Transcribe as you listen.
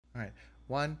All right.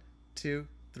 1, 2,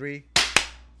 3.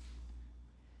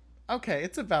 Okay,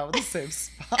 it's about the same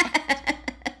spot.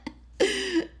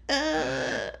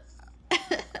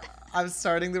 I'm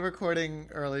starting the recording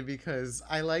early because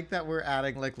I like that we're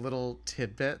adding like little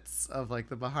tidbits of like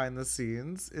the behind the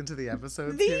scenes into the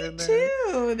episodes here and there. Me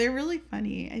too. They're really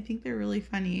funny. I think they're really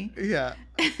funny. Yeah.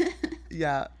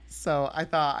 Yeah. So I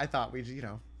thought we'd,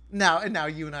 now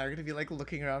you and I are going to be like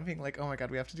looking around being like, oh my God,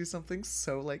 we have to do something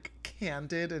so like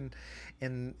candid and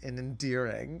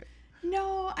endearing.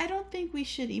 No, I don't think we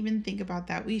should even think about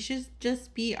that. We should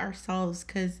just be ourselves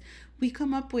because we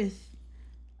come up with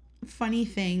funny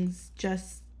things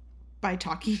just by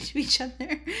talking to each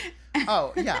other.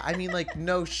 Oh, yeah. I mean, like,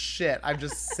 no shit. I'm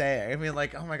just saying. I mean,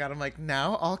 like, oh my God. I'm like,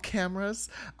 now all cameras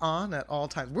on at all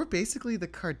times. We're basically the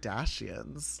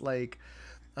Kardashians, like,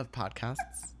 of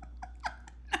podcasts.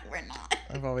 We're not.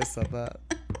 I've always said that.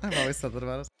 I've always said that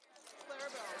about us.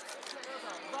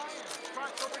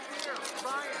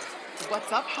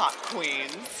 What's up, hot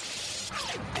queens?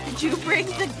 Did you bring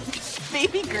the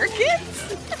baby gherkins?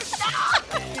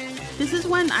 This is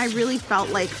when I really felt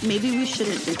like maybe we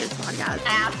shouldn't do this podcast.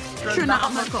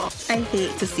 Astronomical. I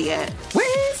hate to see it.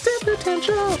 Wasted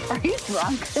potential. Are you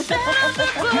drunk?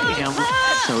 I am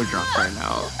so drunk right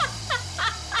now.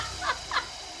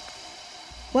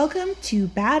 Welcome to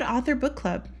Bad Author Book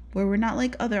Club, where we're not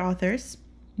like other authors.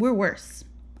 We're worse.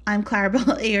 I'm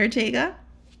Clarabelle A. Ortega.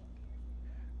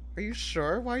 Are you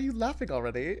sure? Why are you laughing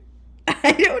already?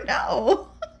 I don't know.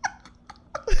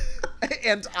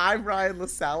 And I'm Ryan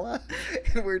LaSala,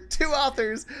 and we're two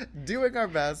authors doing our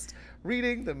best,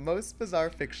 reading the most bizarre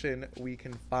fiction we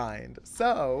can find.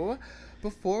 So,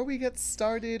 before we get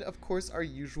started, of course, our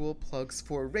usual plugs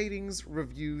for ratings,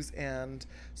 reviews, and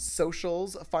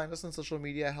socials. Find us on social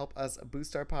media. Help us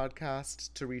boost our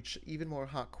podcast to reach even more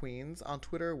hot queens. On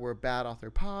Twitter, we're Bad Author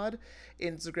Pod.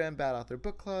 Instagram, Bad Author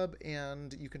Book Club.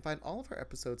 And you can find all of our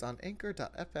episodes on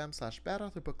anchor.fm/Bad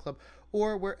Author Book Club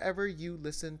or wherever you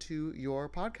listen to your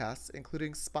podcasts,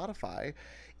 including Spotify.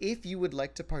 If you would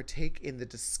like to partake in the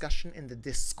discussion, in the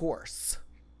discourse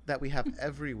that we have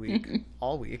every week,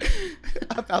 all week,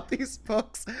 about these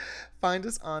books, find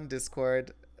us on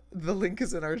Discord. The link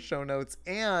is in our show notes.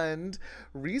 And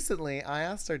recently, I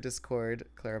asked our Discord,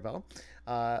 Clarabelle,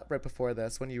 right before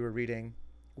this, when you were reading,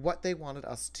 what they wanted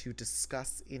us to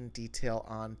discuss in detail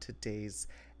on today's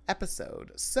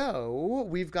episode. So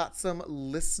we've got some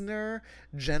listener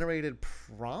generated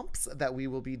prompts that we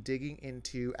will be digging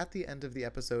into at the end of the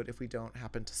episode if we don't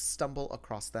happen to stumble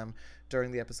across them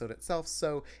during the episode itself.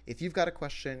 So if you've got a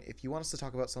question, if you want us to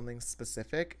talk about something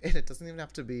specific, and it doesn't even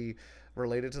have to be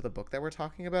related to the book that we're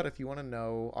talking about, if you want to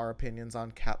know our opinions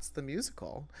on Cats the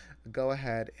Musical, go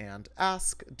ahead and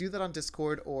ask. Do that on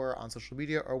Discord or on social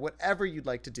media or whatever you'd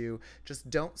like to do. Just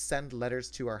don't send letters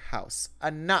to our house.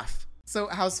 Enough. So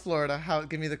how's Florida?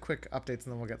 Give me the quick updates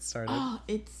and then we'll get started. Oh,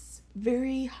 it's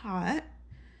very hot.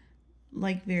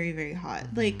 Like, very, very hot.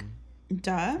 Mm-hmm. Like,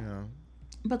 duh. Yeah.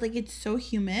 But, like, it's so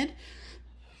humid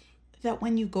that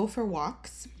when you go for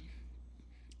walks,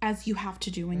 as you have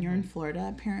to do when you're in Florida,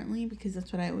 apparently, because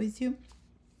that's what I always do,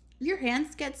 your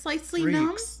hands get slightly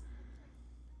numb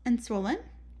and swollen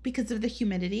because of the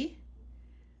humidity.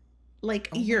 Like,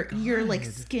 you're like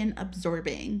skin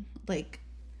absorbing. Like,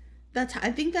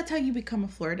 I think that's how you become a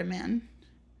Florida man.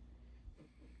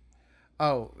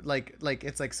 Oh, like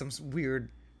it's like some weird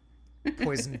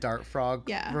poison dart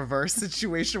frog reverse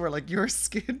situation where like your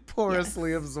skin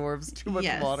porously absorbs too much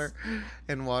water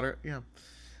and water. Yeah.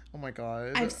 Oh my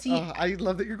God. I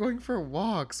love that you're going for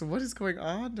walks. What is going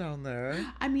on down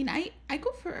there? I mean, I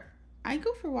go for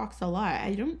walks a lot.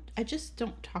 I just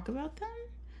don't talk about them.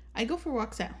 I go for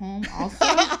walks at home also.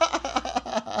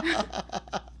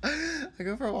 I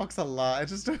go for walks a lot. I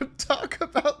just don't talk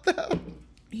about them.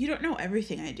 You don't know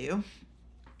everything I do.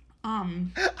 I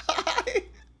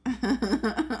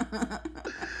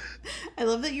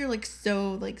love that you're like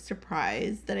so like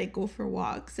surprised that I go for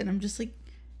walks, and I'm just like,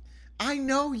 I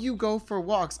know you go for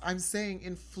walks. I'm saying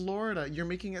in Florida, you're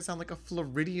making it sound like a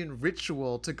Floridian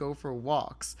ritual to go for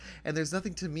walks. And there's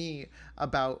nothing to me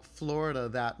about Florida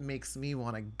that makes me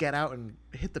want to get out and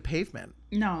hit the pavement.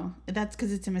 No, that's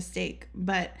because it's a mistake.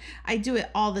 But I do it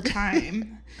all the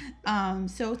time.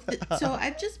 So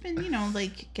I've just been,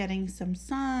 like getting some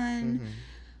sun. Mm-hmm.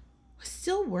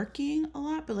 Still working a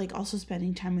lot, but like also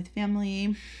spending time with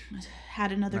family.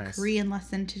 Had another Korean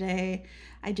lesson today.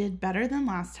 I did better than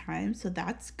last time, so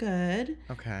that's good.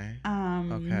 Okay.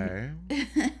 Okay.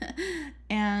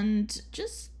 And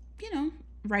just,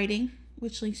 writing,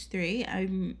 which leaves 3.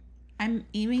 I'm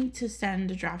aiming to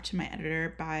send a draft to my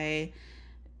editor by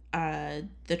the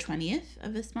 20th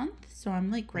of this month. So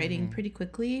I'm like writing pretty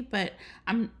quickly, but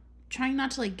I'm trying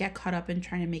not to like get caught up in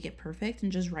trying to make it perfect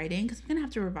and just writing, because I'm gonna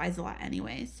have to revise a lot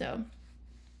anyway. So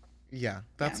yeah,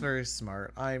 that's very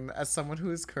smart. I'm, as someone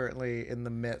who is currently in the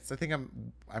midst, I think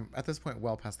I'm at this point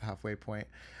well past the halfway point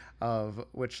of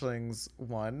Witchlings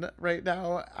 1 right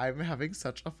now. I'm having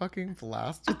such a fucking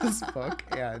blast with this book,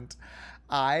 and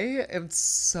I am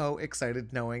so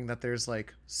excited knowing that there's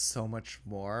like so much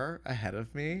more ahead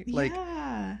of me. Like,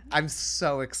 I'm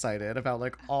so excited about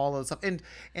like all of the stuff,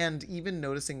 and even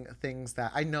noticing things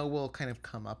that I know will kind of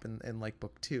come up in like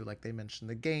book 2. Like they mentioned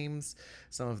the games,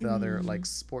 some of the other like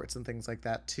sports and things like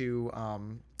that too.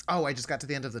 Oh, I just got to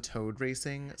the end of the toad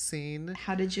racing scene.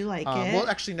 How did you like it? Well,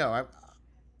 actually, no.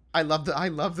 I love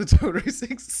the toad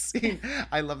racing scene.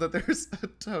 I love that there's a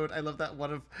toad. I love that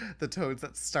one of the toads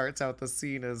that starts out the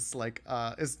scene is like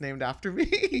is named after me.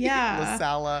 Yeah.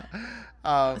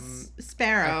 Lasala.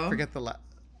 Sparrow. I forget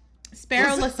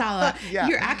Sparrow Lasala. Yeah.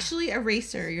 You're actually a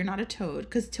racer. You're not a toad,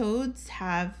 because toads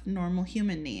have normal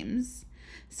human names.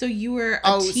 So you were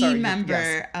a team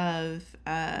member of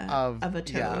a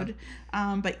toad.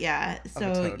 Yeah. But yeah,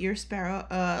 so you're Sparrow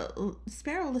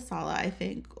Lasala, I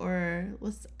think, or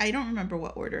I don't remember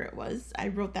what order it was. I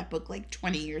wrote that book like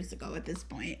 20 years ago at this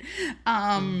point.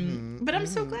 But I'm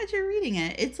so glad you're reading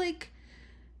it. It's like,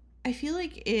 I feel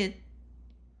like it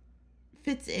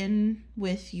fits in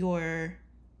with your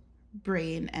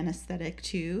brain and aesthetic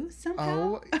too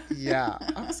somehow. Oh yeah,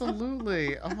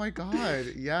 absolutely. Oh my god,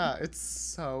 yeah, it's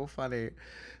so funny.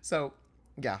 So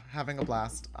yeah, having a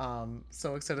blast.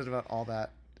 So excited about all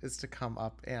that is to come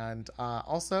up, and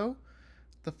also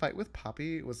the fight with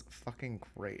Poppy was fucking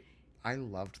great. I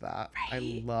loved that. Right?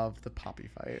 I loved the Poppy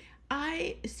fight.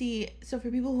 I see. So for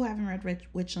people who haven't read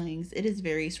Witchlings, it is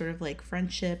very sort of like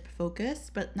friendship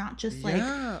focused, but not just like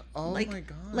my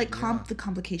god, like the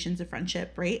complications of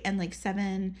friendship, right? And like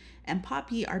Seven and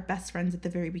Poppy are best friends at the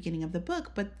very beginning of the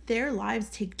book, but their lives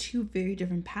take two very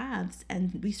different paths,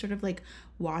 and we sort of like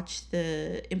watch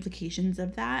the implications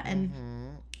of that. And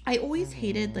I always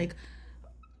hated like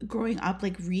growing up,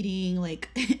 like reading, like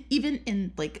even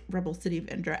in like Rebel City of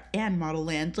Indra and Model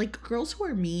Land, like girls who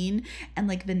are mean and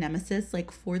like the nemesis, like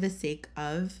for the sake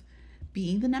of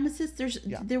being the nemesis.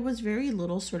 There was very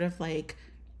little sort of like,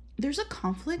 there's a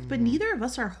conflict, but neither of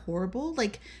us are horrible.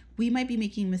 Like we might be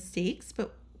making mistakes,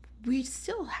 but we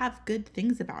still have good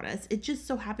things about us. It just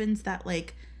so happens that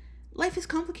like life is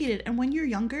complicated, and when you're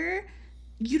younger,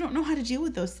 you don't know how to deal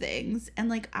with those things. And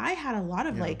like I had a lot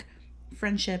of like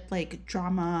friendship like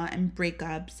drama and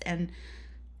breakups, and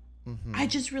I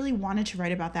just really wanted to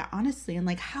write about that, honestly, and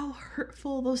like how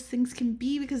hurtful those things can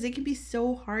be, because it can be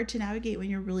so hard to navigate when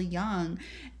you're really young.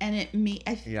 And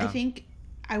I think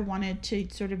I wanted to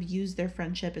sort of use their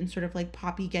friendship and sort of like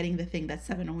Poppy getting the thing that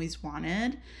Seven always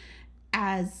wanted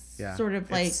as sort of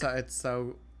like it's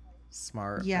so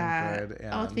smart and good.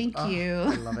 And, thank you.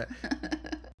 I love it.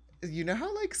 You know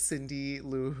how like Cindy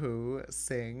Lou Who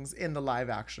sings in the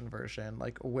live action version,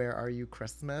 like "Where Are You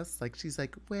Christmas"? Like she's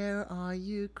like, "Where are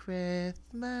you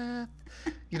Christmas?"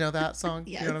 You know that song?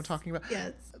 Yes. You know what I'm talking about?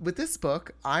 Yes. With this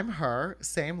book, I'm her,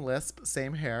 same lisp,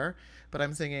 same hair, but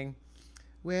I'm singing,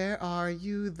 "Where are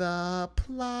you, the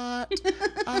plot?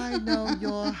 I know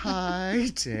you're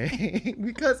hiding,"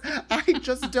 because I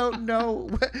just don't know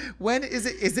when is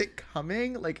it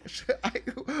coming? Like,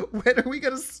 when are we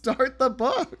gonna start the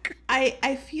book?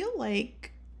 I feel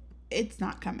like it's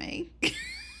not coming.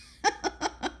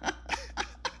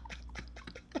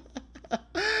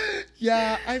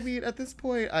 Yeah, I mean, at this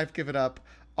point, I've given up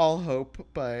all hope,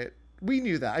 but we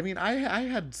knew that. I mean, I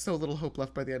had so little hope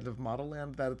left by the end of Model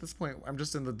Land that at this point, I'm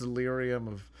just in the delirium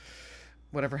of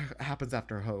whatever happens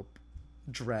after hope.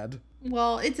 Dread.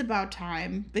 Well, it's about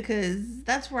time, because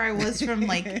that's where I was from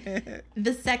like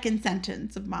the second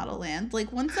sentence of Model Land.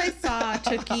 Like once I saw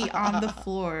Tookie on the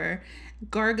floor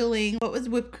gargling what was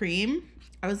whipped cream,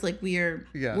 I was like, we're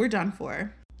done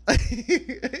for.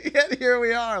 Yet here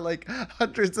we are, like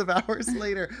hundreds of hours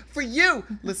later, for you,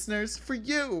 listeners, for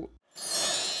you.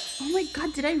 Oh my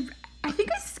god, I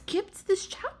think I skipped this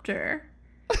chapter.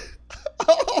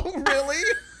 Oh, really?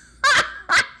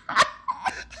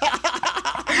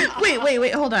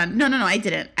 Wait, hold on. No, I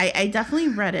didn't. I definitely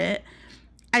read it.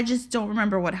 I just don't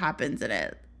remember what happens in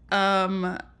it.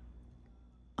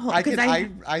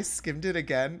 I skimmed it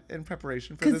again in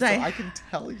preparation for this, so I can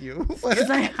tell you. Because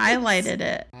I highlighted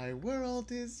it. My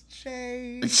world is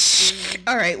changed.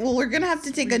 All right, well, we're going to have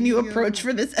to take a new approach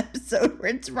for this episode,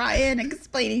 where it's Ryan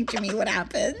explaining to me what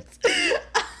happens.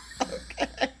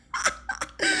 Okay.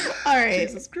 All right.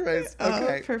 Jesus Christ.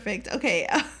 Okay. Oh, perfect. Okay.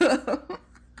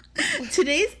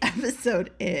 Today's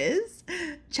episode is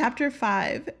Chapter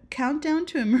 5, Countdown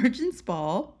to Emergence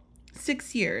Ball,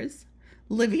 6 years,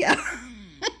 Livia.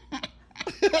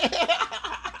 The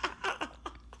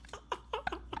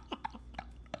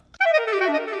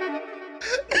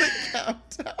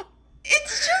countdown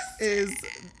It's just... is...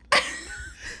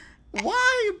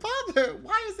 Why bother?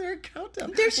 Why is there a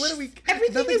countdown?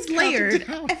 Everything nothing's is layered. counted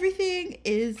down. Everything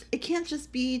is... It can't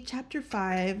just be Chapter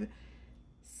 5...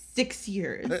 6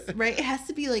 years, right? It has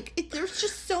to be like there's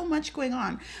just so much going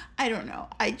on. I don't know.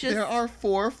 There are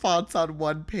 4 fonts on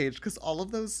one page because all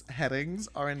of those headings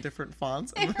are in different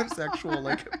fonts, and there's actual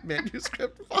like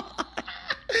manuscript font.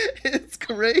 It's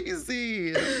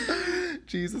crazy.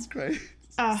 Jesus Christ.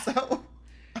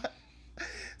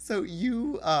 So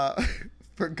you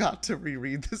forgot to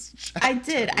reread this chapter. I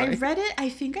did. Right? I read it. I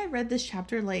think I read this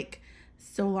chapter like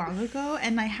so long ago,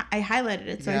 and I highlighted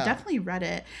it, so I definitely read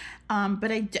it.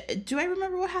 But do I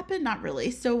remember what happened? Not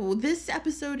really. So this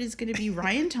episode is going to be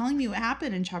Ryan telling me what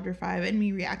happened in Chapter 5 and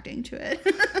me reacting to it.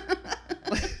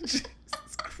 Jesus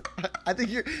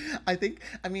Christ.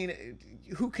 I mean,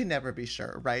 who can never be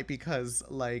sure, right? Because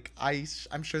like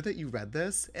I'm sure that you read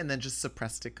this and then just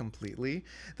suppressed it completely.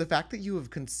 The fact that you have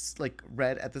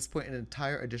read at this point an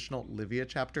entire additional Livia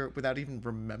chapter without even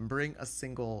remembering a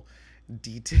single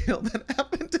detail that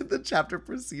happened in the chapter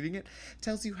preceding it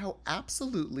tells you how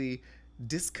absolutely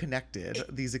disconnected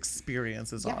these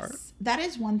experiences are. That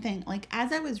is one thing. Like,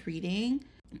 as I was reading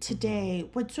today,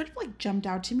 what sort of like jumped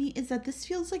out to me is that this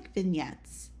feels like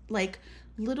vignettes, like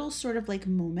little sort of like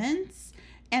moments.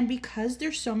 And because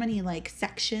there's so many like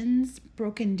sections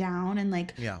broken down and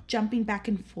like jumping back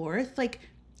and forth, like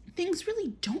things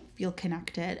really don't feel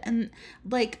connected. And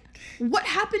like, what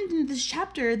happened in this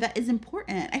chapter that is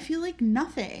important? I feel like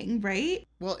nothing, right?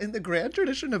 Well, in the grand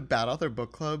tradition of Bad Author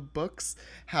Book Club books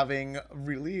having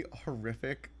really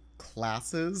horrific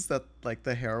classes that like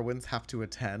the heroines have to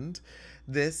attend,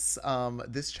 this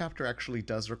chapter actually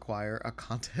does require a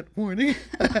content warning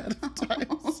ahead of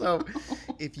time. So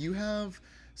if you have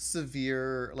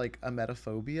severe like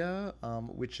emetophobia,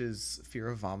 which is fear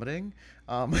of vomiting,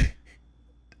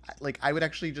 like I would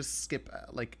actually just skip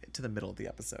like to the middle of the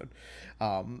episode,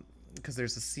 because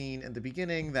there's a scene in the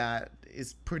beginning that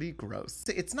is pretty gross.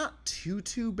 It's not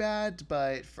too bad,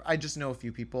 but I just know a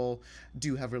few people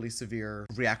do have really severe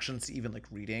reactions to even like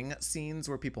reading scenes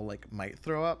where people like might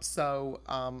throw up. So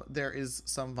there is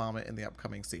some vomit in the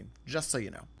upcoming scene, just so you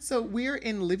know. So we're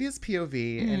in Livia's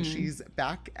POV and she's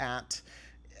back at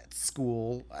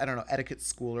school, I don't know, etiquette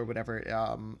school or whatever.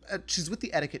 She's with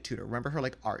the etiquette tutor. Remember her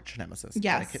like arch nemesis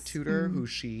etiquette tutor who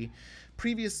she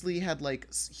previously had like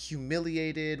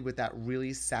humiliated with that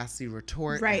really sassy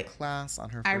retort in class on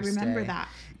her first day. I remember that.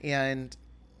 And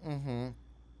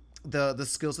the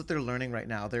skills that they're learning right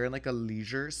now, they're in like a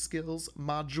leisure skills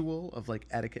module of like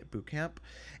etiquette boot camp.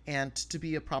 And to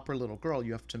be a proper little girl,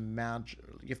 you have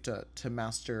to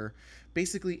master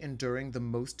basically enduring the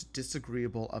most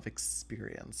disagreeable of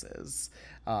experiences.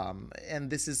 And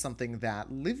this is something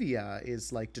that Livia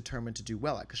is like determined to do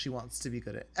well at because she wants to be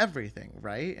good at everything,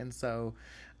 right? And so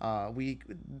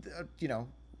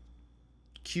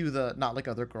cue the Not Like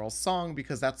Other Girls song,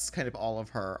 because that's kind of all of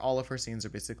her scenes are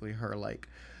basically her like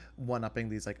one-upping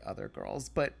these like other girls.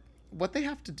 But what they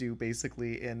have to do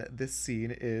basically in this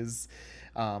scene is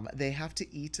they have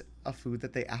to eat a food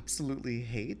that they absolutely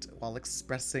hate while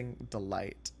expressing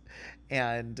delight.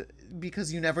 And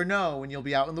because you never know when you'll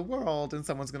be out in the world and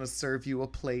someone's going to serve you a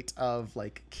plate of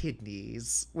like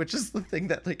kidneys, which is the thing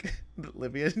that like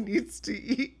Olivia needs to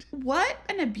eat. What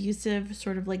an abusive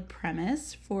sort of like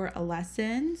premise for a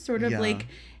lesson, sort of like,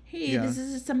 hey, this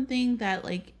is something that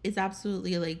like is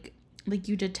absolutely like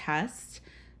you detest.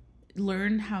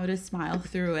 Learn how to smile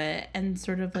through it and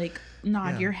sort of like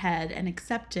nod your head and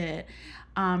accept it.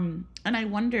 And I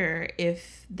wonder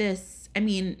if this, I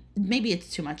mean, maybe it's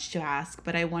too much to ask,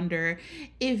 but I wonder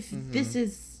if this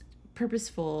is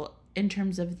purposeful in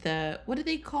terms of what do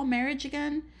they call marriage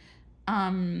again?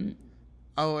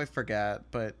 Oh, I forget,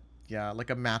 but yeah, like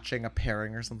a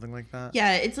pairing or something like that.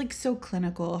 Yeah, it's like so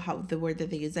clinical how the word that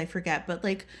they use, I forget. But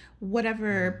like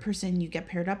whatever person you get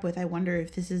paired up with, I wonder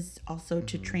if this is also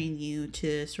to train you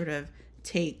to sort of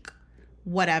take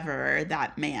whatever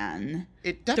that man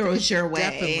throws your way.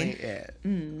 Definitely it.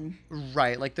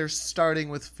 Right, like they're starting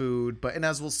with food, and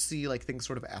as we'll see, like things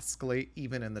sort of escalate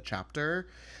even in the chapter.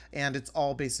 And it's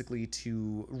all basically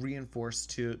to reinforce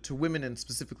to women and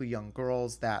specifically young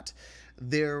girls that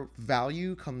their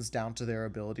value comes down to their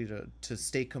ability to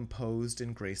stay composed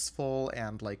and graceful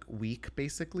and like weak,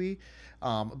 basically.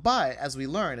 But as we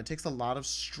learn, it takes a lot of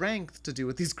strength to do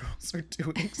what these girls are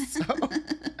doing. So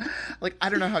Like, I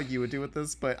don't know how you would do with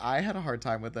this, but I had a hard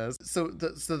time with this. So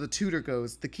the tutor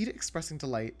goes, the key to expressing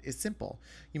delight is simple.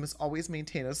 You must always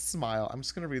maintain a smile. I'm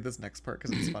just going to read this next part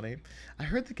because it's funny. I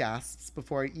heard the gasps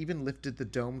before I even lifted the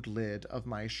domed lid of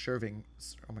my serving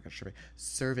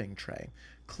tray.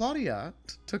 Claudia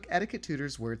took etiquette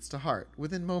tutor's words to heart.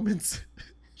 Within moments,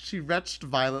 she retched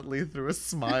violently through a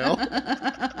smile.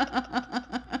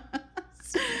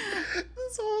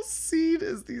 This whole scene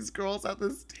is these girls at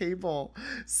this table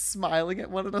smiling at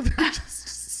one another,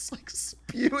 just like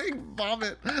spewing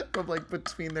vomit from like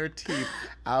between their teeth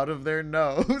out of their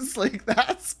nose. Like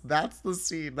that's the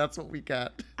scene. That's what we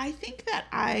get. I think that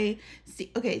I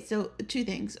see. Okay, so two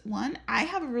things. One, I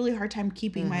have a really hard time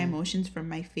keeping my emotions from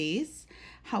my face.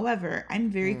 However, I'm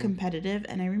very competitive,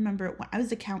 and I remember when I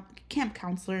was a camp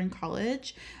counselor in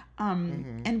college,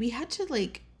 and we had to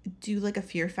like do like a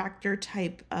fear factor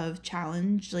type of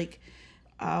challenge like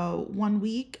 1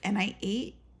 week, and I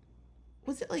ate,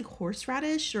 was it like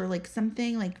horseradish or like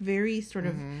something like very sort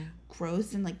of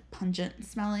gross and like pungent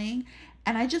smelling,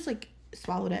 and I just like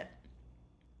swallowed it.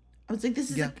 I was like, this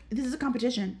is a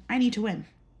competition. I need to win.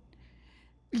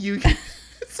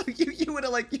 So you would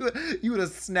have like you would have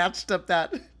snatched up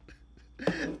that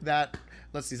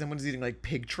let's see, someone's eating like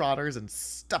pig trotters and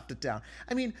stuffed it down.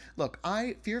 I mean, look,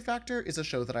 Fear Factor is a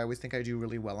show that I always think I do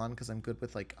really well on because I'm good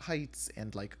with like heights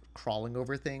and like crawling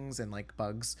over things, and like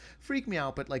bugs freak me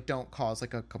out, but like don't cause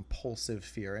like a compulsive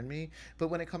fear in me. But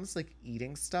when it comes to like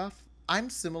eating stuff, I'm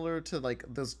similar to like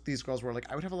these girls where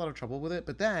like I would have a lot of trouble with it,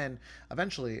 but then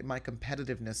eventually my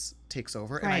competitiveness takes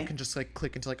over, and I can just like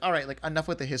click into like, all right, like enough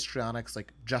with the histrionics,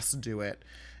 like just do it,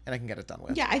 and I can get it done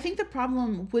with. Yeah, I think the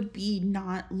problem would be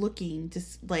not looking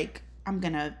just like I'm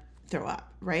gonna throw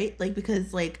up, right? Like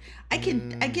because like I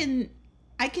can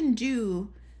do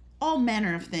all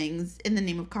manner of things in the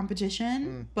name of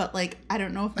competition, but like I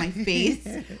don't know if my face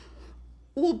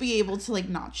will be able to like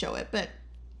not show it, but.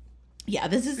 Yeah,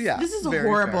 this is a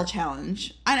horrible fair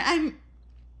challenge. I'm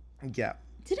yeah.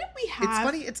 Didn't we have? It's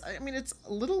funny. It's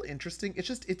a little interesting. It's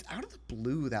out of the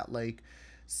blue that like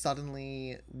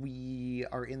suddenly we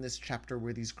are in this chapter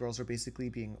where these girls are basically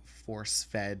being force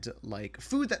fed like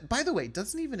food that, by the way,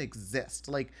 doesn't even exist.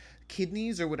 Like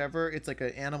kidneys or whatever. It's like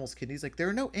an animal's kidneys. Like there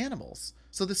are no animals,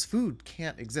 so this food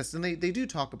can't exist. And they do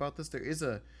talk about this. There is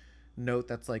a note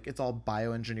that's like it's all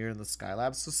bioengineered in the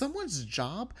Skylab. So someone's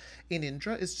job in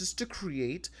Indra is just to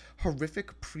create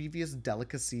horrific previous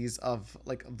delicacies of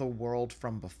like the world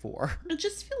from before. It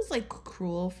just feels like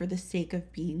cruel for the sake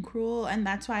of being cruel, and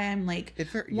that's why I'm like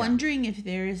wondering if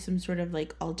there is some sort of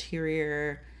like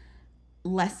ulterior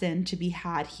lesson to be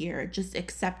had here, just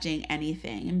accepting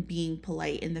anything and being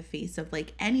polite in the face of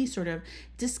like any sort of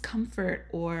discomfort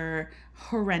or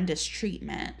horrendous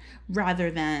treatment,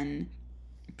 rather than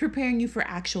preparing you for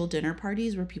actual dinner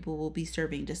parties where people will be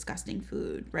serving disgusting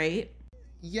food, right?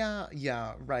 Yeah,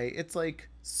 right. It's like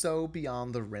so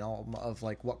beyond the realm of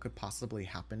like what could possibly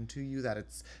happen to you that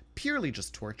it's purely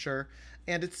just torture.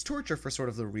 And it's torture for sort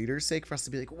of the reader's sake, for us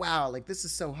to be like, wow, like this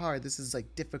is so hard, this is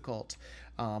like difficult.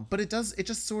 But it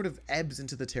just sort of ebbs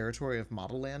into the territory of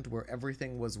Model Land, where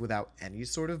everything was without any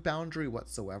sort of boundary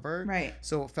whatsoever. Right.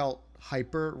 So it felt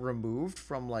hyper removed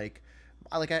from like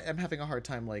I'm having a hard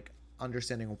time like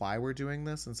understanding why we're doing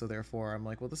this, and so therefore I'm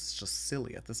like, well, this is just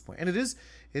silly at this point. And it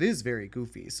is very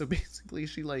goofy. So basically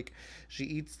she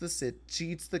eats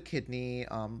the kidney,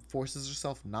 forces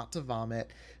herself not to vomit,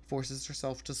 forces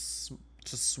herself to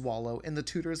swallow, and the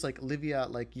tutor's like, Livia,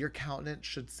 like your countenance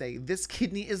should say, this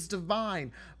kidney is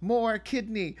divine, more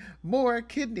kidney.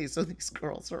 So these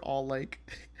girls are all like,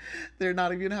 they're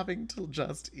not even having to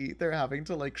just eat, they're having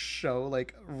to like show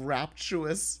like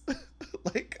rapturous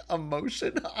like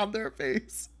emotion on their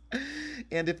face.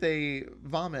 And if they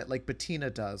vomit like Bettina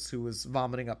does, who was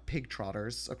vomiting up pig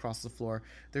trotters across the floor,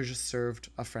 they're just served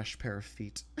a fresh pair of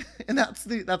feet. And that's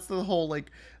the whole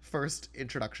like first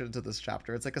introduction to this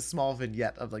chapter. It's like a small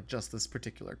vignette of like just this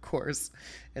particular course,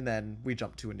 and then we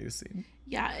jump to a new scene.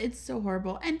 Yeah, it's so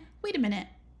horrible. And wait a minute,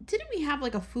 didn't we have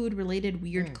like a food related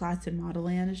weird class in Model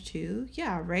Land too?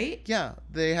 Yeah, right? Yeah,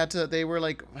 they were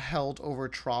like held over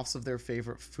troughs of their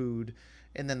favorite food,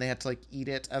 and then they had to like eat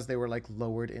it as they were like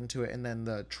lowered into it, and then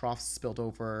the troughs spilled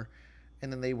over,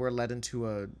 and then they were led into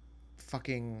a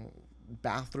fucking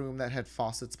bathroom that had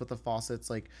faucets, but the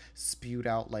faucets like spewed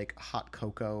out like hot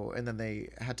cocoa, and then they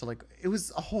had to like it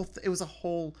was a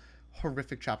whole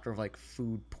horrific chapter of like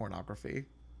food pornography.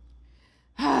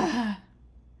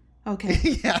 Okay.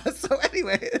 Yeah, so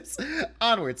anyways,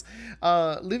 onwards.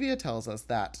 Livia tells us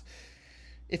that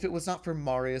if it was not for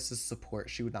Marius's support,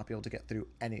 she would not be able to get through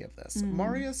any of this.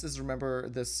 Marius is, remember,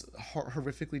 this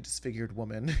horrifically disfigured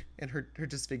woman, and her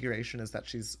disfiguration is that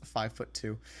she's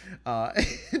 5'2".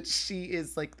 She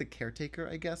is like the caretaker,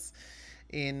 I guess,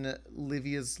 in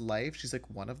Livia's life. She's like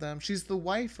one of them. She's the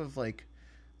wife of like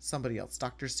somebody else,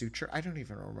 Dr. Suture. I don't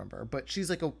even remember, but she's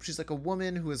like a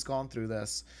woman who has gone through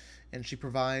this, and she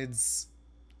provides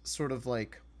sort of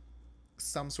like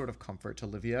some sort of comfort to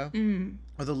Livia,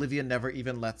 although Livia never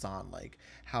even lets on like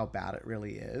how bad it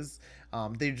really is.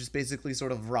 They just basically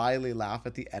sort of wryly laugh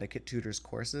at the etiquette tutors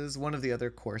courses. One of the other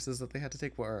courses that they had to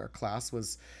take, where our class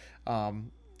was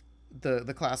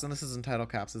the class, and this is in title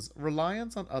caps, is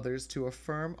Reliance on Others to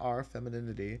Affirm Our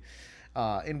Femininity,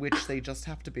 in which they just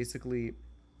have to basically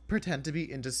pretend to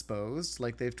be indisposed,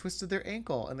 like they've twisted their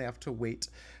ankle, and they have to wait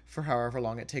for however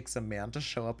long it takes a man to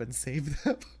show up and save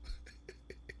them.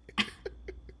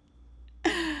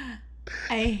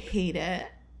 I hate it.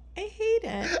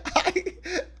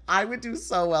 I would do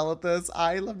so well at this.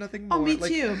 I love nothing more. Oh, me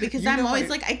too. Because I'm always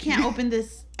like, I can't open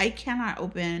this. I cannot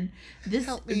open this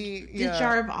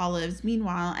jar of olives.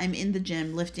 Meanwhile, I'm in the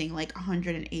gym lifting like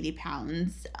 180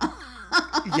 pounds.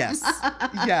 Yes.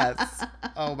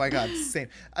 Oh my God, same.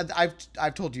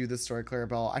 I've told you this story,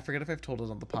 Clarabelle. I forget if I've told it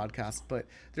on the podcast, but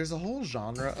there's a whole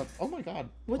genre of. Oh my God,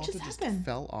 what just happened?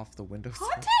 Fell off the windowsill.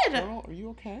 Haunted. Girl, are you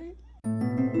okay?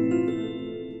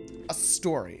 A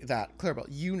story that Clarabelle,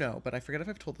 you know, but I forget if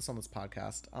I've told this on this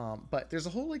podcast. But there's a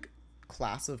whole like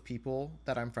class of people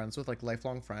that I'm friends with, like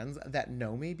lifelong friends, that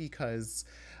know me because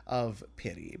of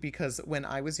pity. Because when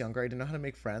I was younger, I didn't know how to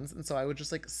make friends, and so I would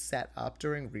just like set up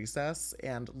during recess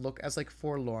and look as like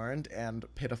forlorn and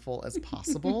pitiful as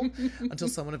possible until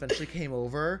someone eventually came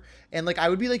over, and like I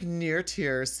would be like near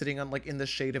tears, sitting on like in the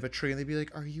shade of a tree, and they'd be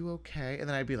like, "Are you okay?" And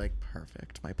then I'd be like,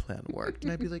 "Perfect, my plan worked."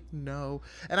 And I'd be like, "No,"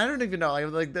 and I don't even know. I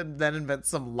would like then invent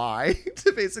some lie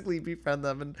to basically befriend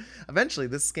them, and eventually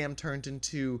this scam turned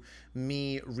into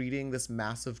me reading this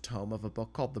massive tome of a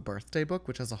book called The Birthday Book,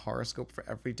 which has a horoscope for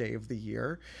every day of the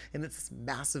year, and it's this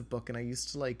massive book. And I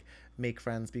used to like make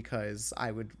friends because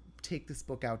I would take this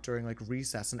book out during like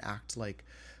recess and act like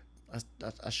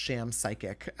a sham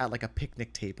psychic at like a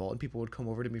picnic table, and people would come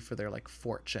over to me for their like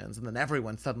fortunes, and then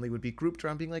everyone suddenly would be grouped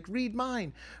around being like, read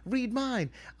mine,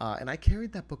 and I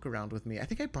carried that book around with me. I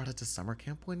think I brought it to summer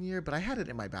camp one year, but I had it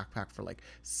in my backpack for like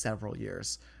several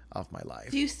years of my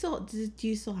life. Do you still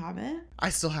have it? I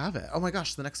still have it. Oh my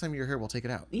gosh, the next time you're here, we'll take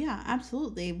it out. Yeah,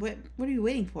 absolutely. What are you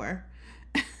waiting for?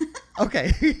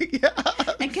 Okay. Yeah.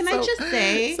 And can I just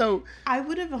say, I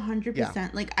would have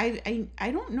 100%, like,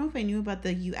 I don't know if I knew about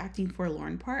the you acting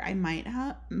forlorn part. I might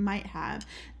have.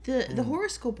 The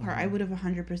horoscope part, I would have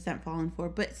 100% fallen for.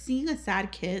 But seeing a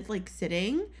sad kid, like,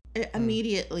 sitting,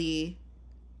 immediately,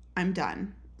 I'm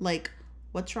done. Like,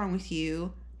 what's wrong with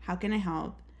you? How can I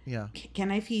help? Yeah.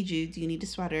 Can I feed you? Do you need a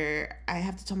sweater? I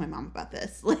have to tell my mom about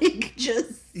this. Like,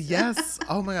 just. Yes.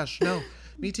 Oh my gosh. No.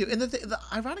 Me too. And the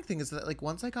ironic thing is that like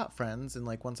once I got friends, and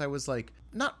like once I was like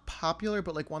not popular,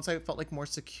 but like once I felt like more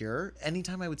secure,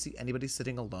 anytime I would see anybody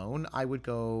sitting alone, I would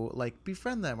go like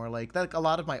befriend them, or like that. Like, a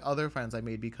lot of my other friends I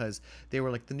made because they were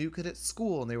like the new kid at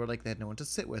school, and they were like they had no one to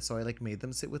sit with, so I like made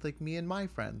them sit with like me and my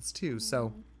friends too.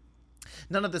 So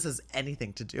none of this has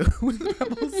anything to do with the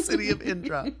rebel city of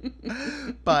Indra,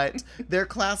 but their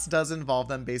class does involve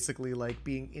them basically like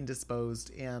being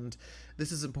indisposed. And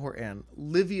this is important,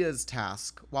 Livia's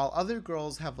task, while other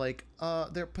girls have like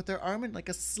they put their arm in like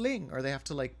a sling, or they have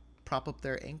to like prop up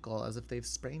their ankle as if they've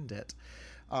sprained it,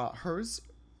 hers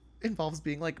involves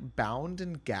being like bound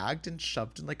and gagged and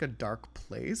shoved in like a dark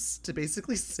place to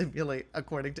basically simulate,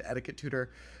 according to etiquette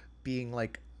tutor, being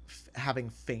like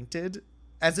having fainted,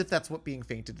 as if that's what being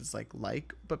fainted is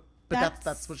like, but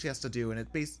that's what she has to do. And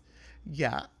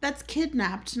that's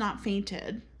kidnapped, not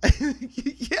fainted.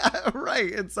 Yeah,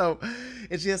 right. And so,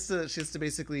 and she has to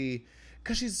basically,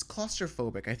 because she's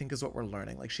claustrophobic, I think is what we're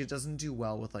learning. Like, she doesn't do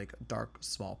well with like dark,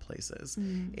 small places.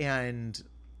 And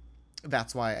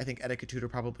that's why I think etiquette tutor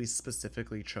probably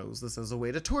specifically chose this as a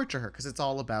way to torture her, because it's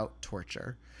all about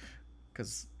torture.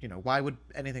 Because, you know, why would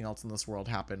anything else in this world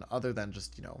happen other than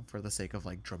just, you know, for the sake of,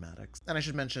 like, dramatics? And I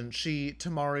should mention, to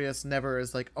Marius never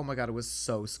is like, oh my God, it was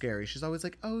so scary. She's always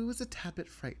like, oh, it was a tad bit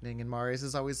frightening. And Marius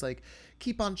is always like,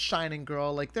 keep on shining,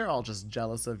 girl. Like, they're all just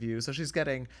jealous of you. So she's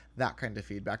getting that kind of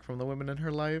feedback from the women in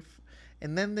her life.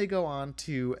 And then they go on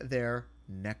to their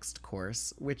next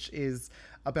course, which is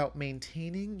about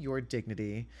maintaining your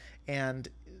dignity. And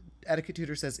etiquette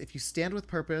tutor says, if you stand with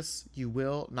purpose, you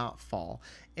will not fall.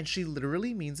 And she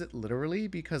literally means it literally,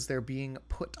 because they're being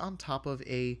put on top of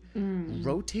a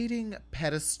rotating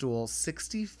pedestal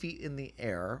 60 feet in the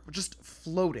air, just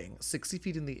floating 60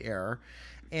 feet in the air.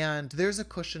 And there's a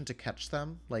cushion to catch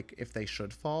them, like if they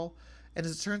should fall. And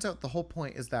as it turns out, the whole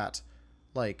point is that,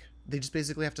 like, they just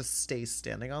basically have to stay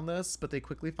standing on this, but they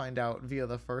quickly find out via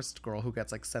the first girl who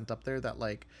gets, like, sent up there that,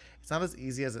 like, it's not as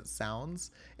easy as it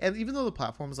sounds. And even though the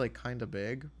platform is, like, kind of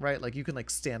big, right? Like, you can, like,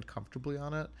 stand comfortably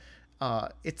on it.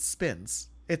 It spins.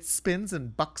 It spins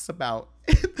and bucks about.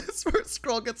 This first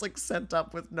girl gets, like, sent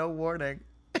up with no warning.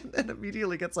 And then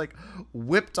immediately gets, like,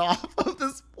 whipped off of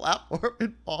this platform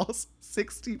and falls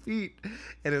 60 feet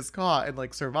and is caught and,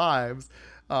 like, survives.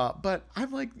 But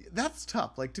I'm like, that's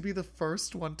tough. Like, to be the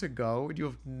first one to go and you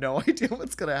have no idea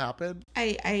what's going to happen.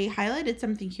 I highlighted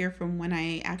something here from when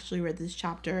I actually read this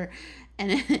chapter,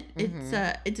 and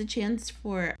it's a chance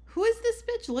for, who is this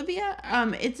bitch, Livia?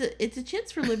 It's a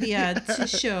chance for Livia to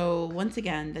show once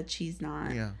again that she's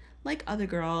not like other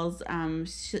girls.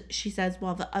 She says,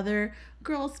 while the other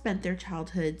girls spent their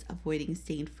childhoods avoiding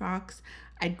stained frocks,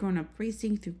 I'd grown up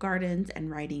racing through gardens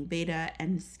and riding beta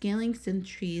and scaling synth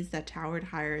trees that towered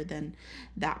higher than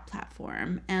that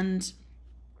platform. And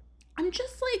I'm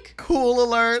just like, cool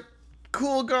alert,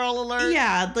 cool girl alert.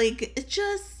 Yeah, like, it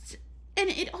just,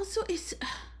 and it also is,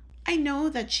 I know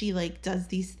that she, like, does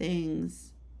these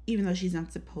things even though she's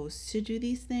not supposed to do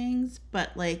these things,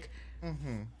 but, like,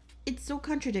 it's so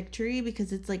contradictory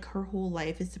because it's like her whole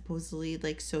life is supposedly,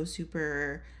 like, so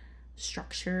super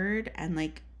structured and,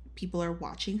 like, people are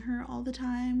watching her all the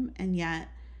time, and yet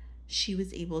she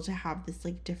was able to have this,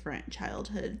 like, different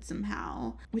childhood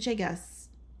somehow, which I guess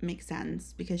makes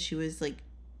sense because she was, like,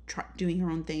 doing her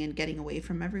own thing and getting away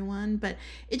from everyone. But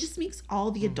it just makes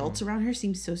all the adults around her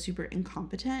seem so super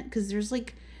incompetent because there's,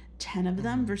 like, 10 of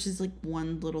them versus, like,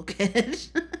 one little kid.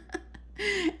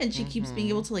 And she keeps being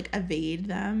able to, like, evade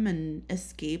them and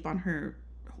escape on her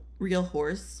real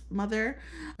horse mother.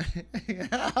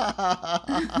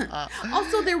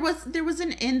 Also, there was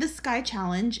an In the Sky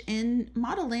challenge in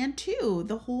Model Land too.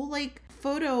 The whole, like,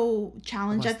 photo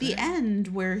challenge at the end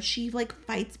where she, like,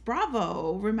 fights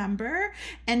Bravo, remember?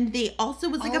 And they also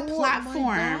was, like, a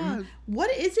platform.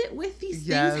 What is it with these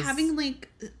things having, like,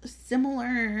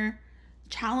 similar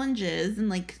challenges and,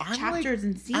 like, chapters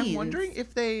and scenes? I'm wondering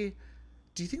if they...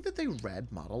 Do you think that they read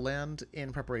Model Land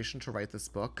in preparation to write this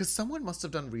book? Because someone must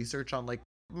have done research on, like,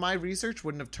 my research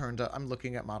wouldn't have turned up. I'm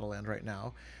looking at Model Land right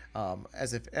now,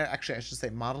 as if, actually I should say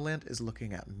Model Land is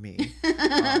looking at me.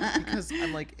 Because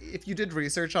I'm like, if you did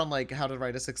research on, like, how to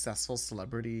write a successful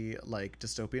celebrity, like,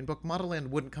 dystopian book, Model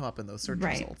Land wouldn't come up in those search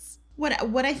results.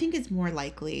 What I think is more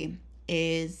likely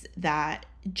is that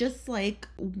just like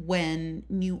when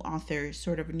new authors,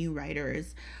 sort of new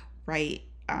writers, write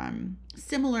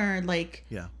similar, like,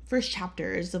 first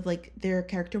chapters of, like, their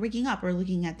character waking up or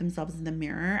looking at themselves in the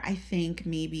mirror, I think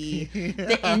maybe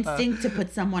the instinct to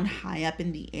put someone high up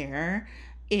in the air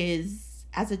is,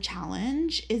 as a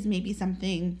challenge, is maybe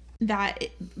something that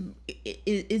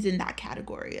is in that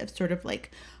category of sort of,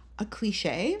 like, a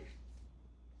cliche.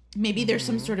 Maybe there's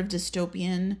some sort of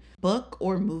dystopian book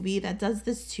or movie that does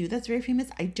this too that's very famous.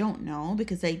 I don't know,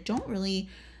 because I don't really...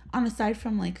 aside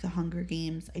from, like, the Hunger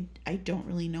Games, I don't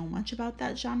really know much about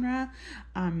that genre.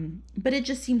 But it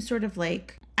just seems sort of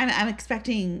like I'm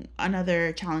expecting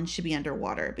another challenge to be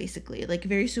underwater, basically. Like,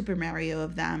 very Super Mario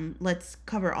of them. Let's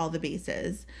cover all the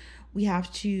bases. We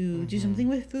have to do something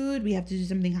with food. We have to do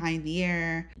something high in the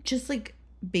air. Just, like,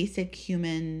 basic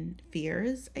human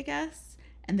fears, I guess.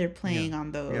 And they're playing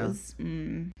on those.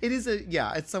 It is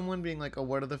it's someone being like, oh,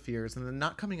 what are the fears? And then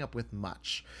not coming up with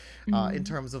much in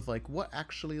terms of, like, what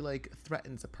actually, like,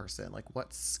 threatens a person, like,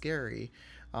 what's scary.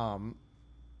 I'm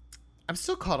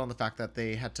still caught on the fact that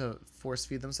they had to force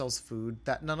feed themselves food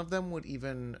that none of them would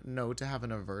even know to have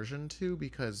an aversion to,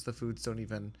 because the foods don't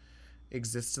even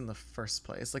exist in the first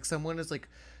place. Like, someone is, like,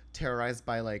 terrorized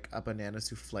by, like, a banana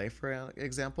souffle, for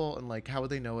example, and, like, how would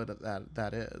they know what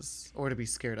that is, or to be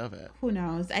scared of it? Who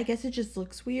knows? I guess it just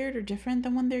looks weird or different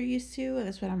than what they're used to.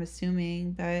 That's what I'm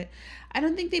assuming, but I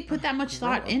don't think they put that much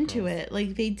thought into it.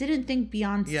 Like, they didn't think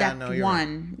beyond step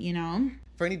one, you know?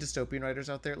 For any dystopian writers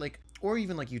out there, like, or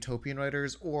even, like, utopian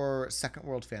writers or second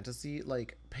world fantasy,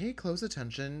 like, pay close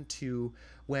attention to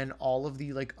when all of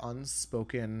the, like,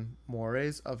 unspoken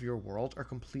mores of your world are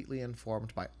completely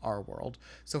informed by our world.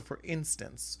 So, for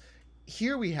instance,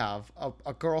 here we have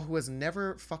a girl who has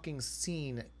never fucking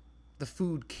seen the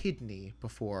food kidney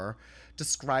before,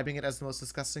 describing it as the most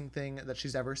disgusting thing that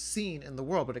she's ever seen in the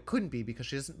world, but it couldn't be because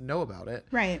she doesn't know about it.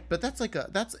 Right. But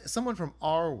that's someone from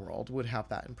our world would have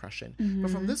that impression. Mm-hmm.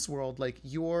 But from this world, like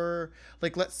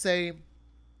let's say,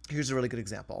 here's a really good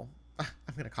example. I'm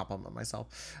going to compliment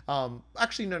myself.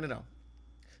 Actually, no.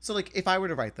 So like if I were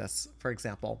to write this, for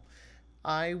example,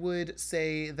 I would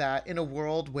say that in a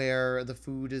world where the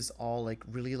food is all like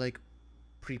really like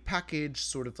prepackaged,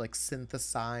 sort of like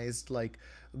synthesized, like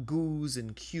goos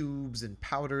and cubes and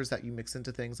powders that you mix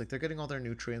into things, like they're getting all their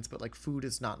nutrients, but like food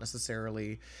is not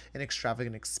necessarily an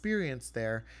extravagant experience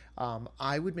there.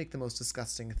 I would make the most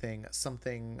disgusting thing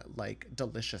something like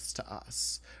delicious to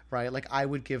us, right? Like I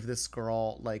would give this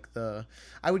girl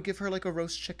I would give her like a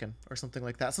roast chicken or something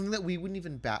like that, something that we wouldn't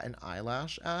even bat an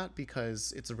eyelash at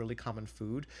because it's a really common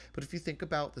food. But if you think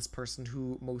about this person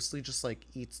who mostly just like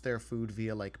eats their food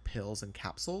via like pills and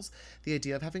capsules, the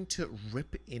idea of having to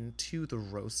rip into the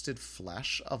roasted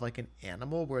flesh of like an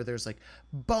animal where there's like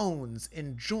bones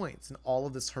and joints and all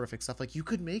of this horrific stuff, like you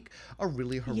could make a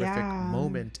really horrific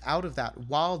moment out of that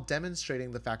while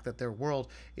demonstrating the fact that their world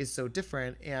is so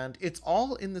different, and it's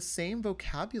all in the same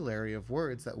vocabulary of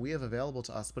words that we have available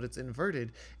to us, but it's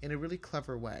inverted in a really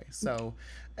clever way. So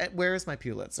where is my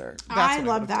Pulitzer? I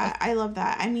love that.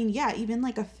 I mean, yeah, even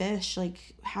like a fish, like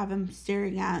have them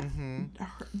staring at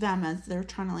them as they're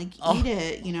trying to like eat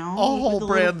it, you know, a whole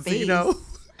branzino.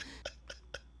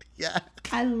 Yeah,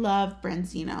 I love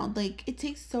branzino. Like it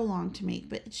takes so long to make,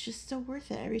 but it's just so worth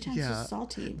it every time. It's so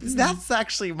salty. That's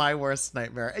actually my worst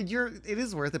nightmare. It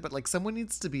is worth it, but like someone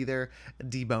needs to be there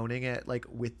deboning it like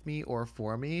with me or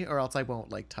for me, or else I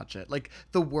won't like touch it. Like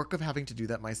the work of having to do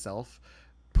that myself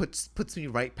puts me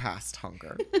right past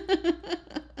hunger.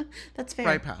 That's fair.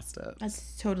 Right past it.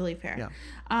 That's totally fair.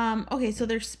 Yeah. Okay, so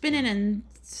they're spinning and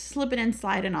slipping and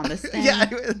sliding on this thing. Yeah,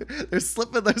 they're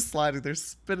slipping, they're sliding, they're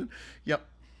spinning. Yep,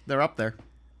 they're up there.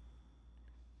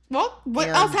 Well, what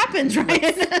else happens, Ryan?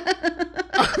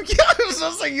 I was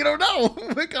just saying, you don't know.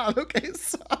 Oh my god. Okay,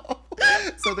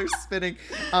 so they're spinning.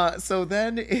 So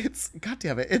then it's, god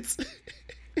damn it,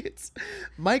 it's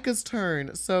Micah's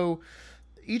turn. So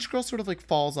each girl sort of like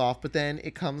falls off, but then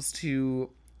it comes to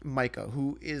Micah,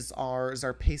 who is our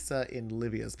Zarpesa in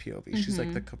Livia's POV. She's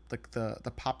like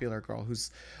the popular girl who's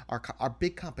our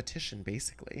big competition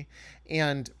basically,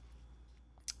 and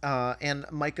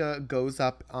Micah goes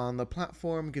up on the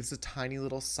platform, gives a tiny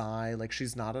little sigh, like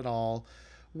she's not at all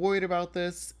worried about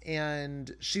this,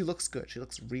 and she looks good. She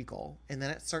looks regal, and then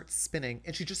it starts spinning,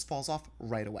 and she just falls off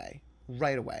right away.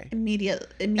 Immediately.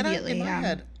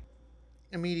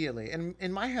 Immediately. And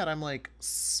in my head, I'm like,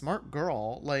 smart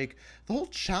girl. Like, the whole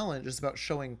challenge is about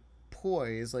showing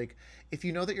poise. Like, if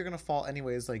you know that you're going to fall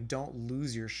anyways, like, don't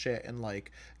lose your shit and,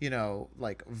 like, you know,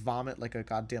 like, vomit like a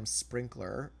goddamn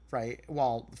sprinkler, right?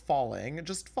 While falling.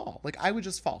 Just fall. Like, I would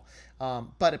just fall.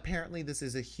 But apparently this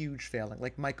is a huge failing.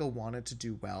 Like, Micah wanted to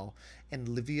do well, and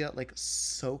Livia, like,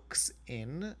 soaks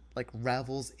in, like,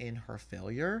 revels in her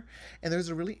failure. And there's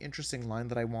a really interesting line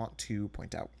that I want to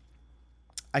point out.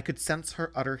 I could sense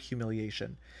her utter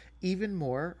humiliation, even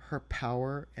more her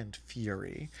power and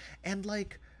fury. And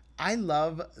like, I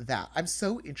love that. I'm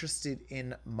so interested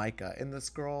in Micah, in this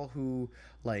girl who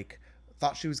like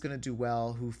thought she was going to do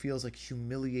well, who feels like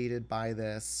humiliated by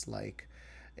this, like,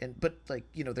 but like,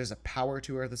 you know, there's a power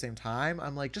to her at the same time.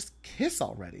 I'm like, just kiss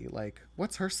already. Like,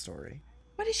 what's her story?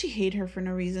 Why does she hate her for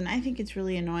no reason? I think it's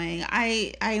really annoying.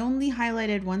 I only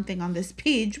highlighted one thing on this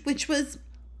page, which was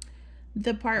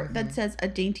the part that says a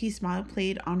dainty smile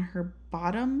played on her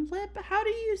bottom lip. How do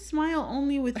you smile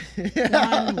only with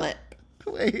one lip?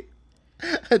 Wait,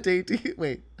 a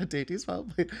dainty smile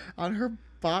played on her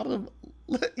bottom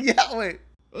lip. Yeah, wait.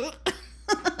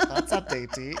 That's not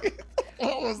dainty.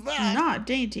 What was that? Not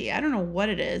dainty. I don't know what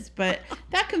it is, but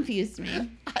that confused me.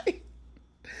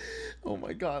 Oh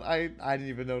my god, I didn't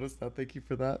even notice that. Thank you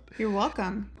for that. You're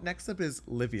welcome. Next up is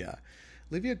Livia.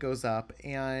 Livia goes up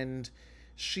and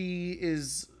she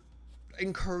is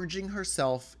encouraging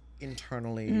herself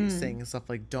internally, saying stuff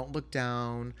like, don't look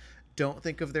down, don't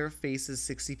think of their faces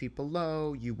 60 feet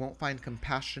below, you won't find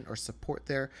compassion or support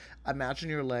there, imagine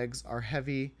your legs are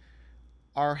heavy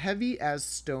as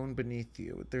stone beneath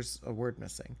you. There's a word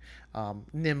missing.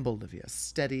 Nimble Livia,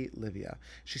 steady Livia.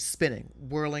 She's spinning,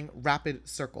 whirling rapid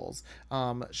circles.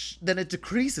 Then it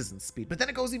decreases in speed, but then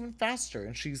it goes even faster,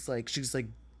 and she's like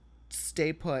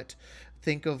stay put.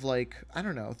 Think of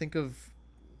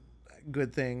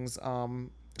good things.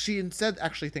 She instead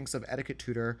actually thinks of etiquette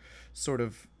tutor sort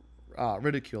of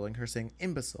ridiculing her, saying,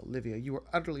 imbecile, Livia, you are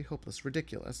utterly hopeless,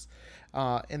 ridiculous.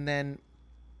 And then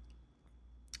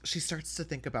she starts to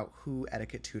think about who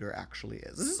Etiquette Tutor actually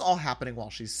is. This is all happening while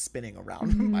she's spinning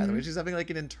around, by the way. She's having like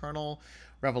an internal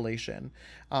revelation.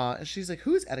 And she's like,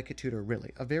 who is Etiquette Tutor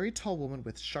really? A very tall woman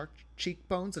with sharp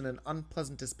cheekbones and an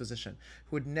unpleasant disposition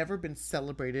who had never been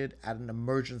celebrated at an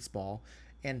emergence ball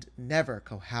and never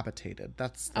cohabitated.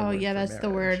 That's the word for that's marriage. the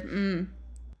word.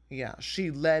 Yeah,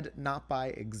 she led not by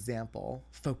example.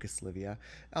 Focus, Livia.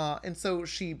 And so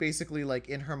she basically, like,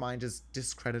 in her mind is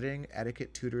discrediting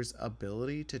Etiquette Tutor's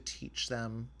ability to teach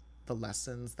them the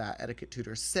lessons that Etiquette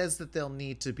Tutor says that they'll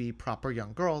need to be proper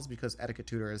young girls, because Etiquette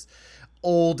Tutor is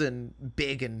old and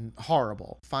big and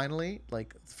horrible. Finally,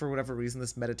 like, for whatever reason,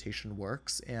 this meditation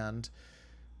works, and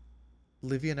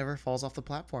Livia never falls off the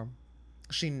platform.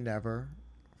 She never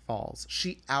falls.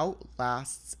 She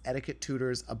outlasts Etiquette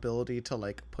Tutor's ability to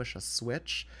like push a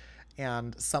switch,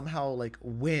 and somehow like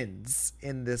wins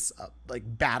in this like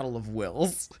battle of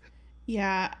wills.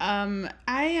 Yeah,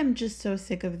 I am just so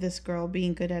sick of this girl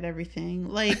being good at everything.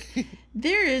 Like,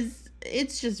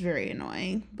 it's just very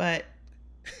annoying, but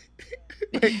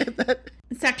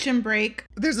section break.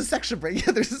 There's a section break.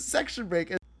 Yeah, there's a section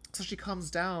break. So she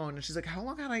comes down and she's like, how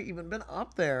long had I even been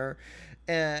up there?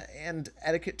 And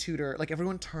Etiquette Tutor, like,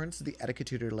 everyone turns to the Etiquette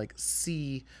Tutor to like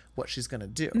see what she's gonna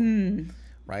do.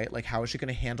 Right? Like, how is she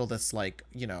going to handle this, like,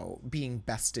 you know, being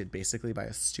bested basically by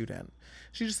a student?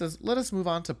 She just says, let us move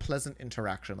on to pleasant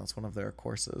interaction. That's one of their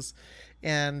courses.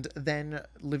 And then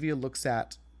Livia looks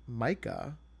at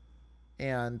Micah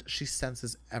and she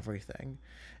senses everything.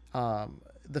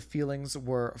 The feelings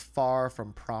were far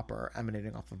from proper,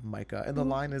 emanating off of Micah. And the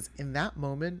line is, in that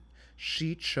moment,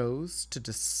 she chose to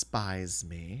despise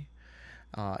me.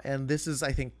 And this is,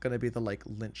 I think, going to be the, like,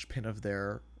 linchpin of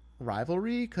their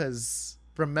rivalry, because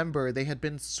remember, they had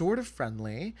been sort of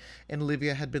friendly and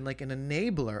Livia had been like an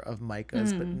enabler of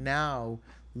Micah's, but now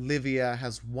Livia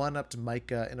has one-upped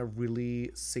Micah in a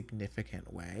really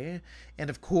significant way. And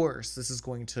of course, this is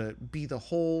going to be the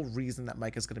whole reason that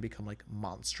Micah's going to become like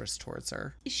monstrous towards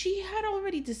her. She had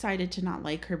already decided to not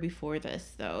like her before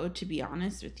this, though, to be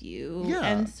honest with you. Yeah.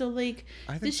 And so, like,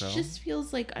 this so. just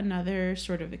feels like another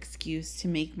sort of excuse to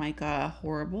make Micah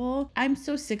horrible. I'm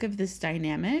so sick of this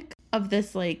dynamic of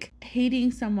this, like,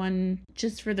 hating someone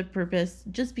just for the purpose,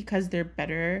 just because they're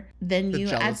better than you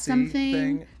at something.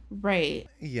 Thing. Right.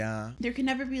 Yeah. There can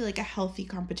never be like a healthy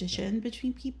competition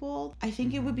between people. I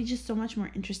think it would be just so much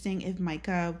more interesting if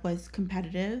Micah was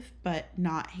competitive but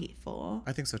not hateful.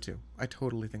 I think so too. I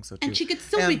totally think so too. And she could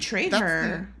still betray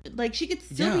her. Like, she could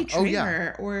still betray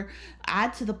her or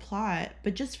add to the plot,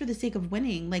 but just for the sake of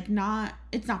winning. Like,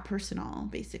 it's not personal,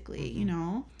 basically, you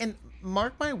know? And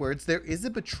mark my words, there is a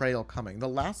betrayal coming. The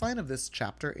last line of this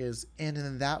chapter is, and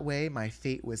in that way my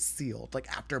fate was sealed. Like,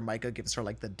 after Micah gives her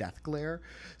like the death glare.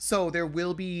 So there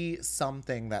will be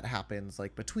something that happens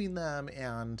like between them,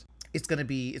 and it's gonna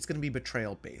be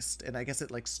betrayal based. And I guess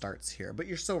it like starts here. But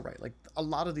you're so right. Like, a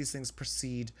lot of these things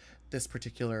precede this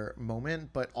particular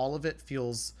moment, but all of it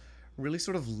feels really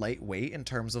sort of lightweight in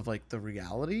terms of like the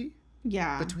reality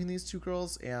between these two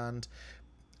girls. And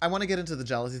I want to get into the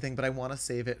jealousy thing, but I want to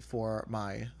save it for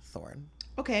my thorn.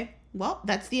 Okay. Well,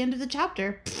 that's the end of the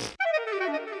chapter.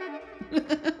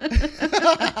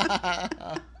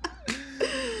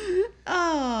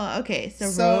 Oh, okay. So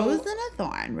Rose and a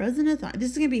thorn. Rose and a thorn.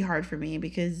 This is going to be hard for me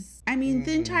because, I mean,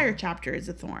 the entire chapter is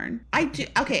a thorn.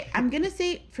 Okay, I'm going to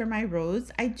say for my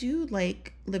Rose, I do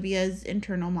like Livia's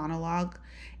internal monologue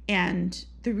and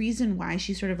the reason why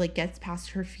she sort of like gets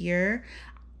past her fear.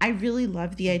 I really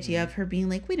love the idea of her being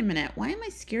like, wait a minute, why am I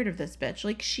scared of this bitch?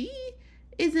 Like, she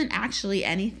isn't actually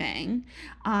anything.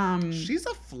 She's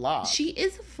a flop. She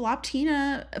is a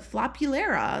floptina,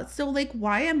 flopulera. So, like,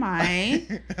 why am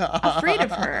I afraid of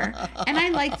her? And I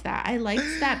liked that. I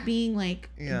liked that being, like,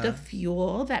 the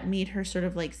fuel that made her sort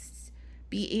of, like,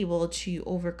 be able to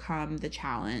overcome the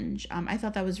challenge. I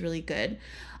thought that was really good.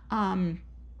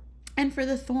 And for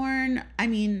the thorn, I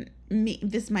mean,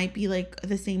 this might be like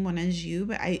the same one as you,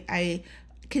 but I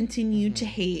continue to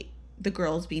hate the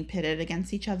girls being pitted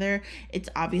against each other. It's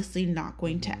obviously not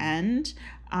going to end.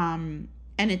 And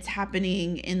it's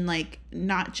happening in like,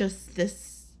 not just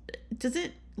this,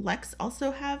 doesn't Lex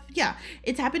also have? Yeah,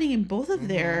 it's happening in both of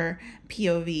their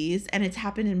POVs, and it's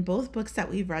happened in both books that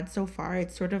we've read so far.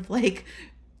 It's sort of like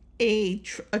a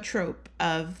trope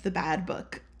of the bad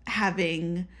book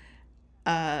having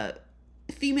a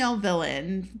female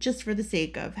villain just for the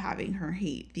sake of having her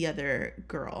hate the other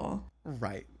girl.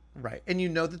 Right. And you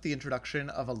know that the introduction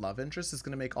of a love interest is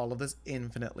going to make all of this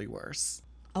infinitely worse.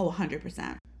 Oh,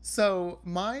 100%. So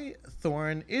my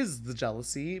thorn is the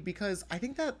jealousy, because I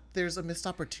think that there's a missed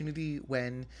opportunity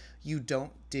when you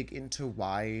don't dig into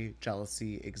why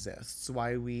jealousy exists,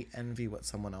 why we envy what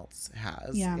someone else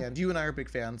has. Yeah. And you and I are big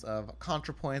fans of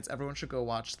ContraPoints. Everyone should go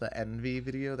watch the envy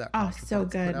video that Oh, ContraPoints so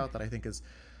good. put out, that I think is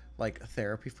like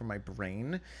therapy for my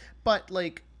brain. But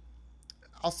like,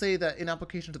 I'll say that in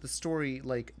application to the story,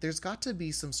 like, there's got to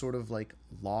be some sort of like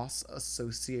loss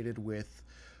associated with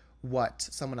what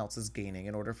someone else is gaining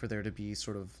in order for there to be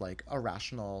sort of like a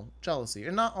rational jealousy.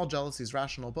 And not all jealousy is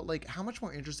rational, but like, how much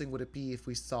more interesting would it be if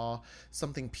we saw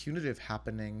something punitive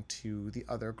happening to the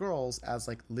other girls as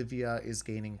like Livia is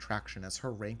gaining traction, as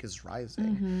her rank is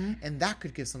rising? And that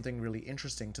could give something really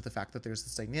interesting to the fact that there's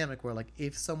this dynamic where like,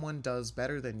 if someone does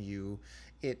better than you,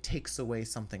 it takes away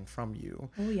something from you.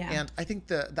 Oh, yeah. And I think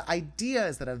the idea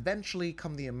is that eventually,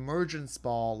 come the emergence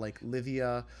ball, like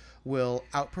Livia will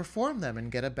outperform them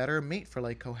and get a better mate for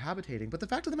like cohabitating. But the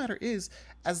fact of the matter is,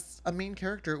 as a main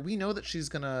character, we know that she's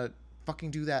gonna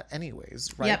fucking do that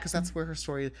anyways, right? Because that's where her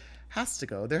story has to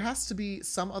go. There has to be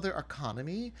some other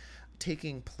economy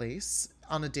taking place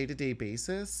on a day-to-day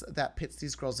basis that pits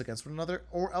these girls against one another,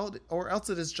 or else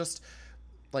it is just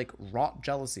like raw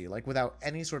jealousy, like without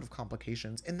any sort of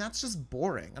complications. And that's just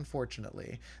boring,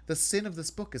 unfortunately. The sin of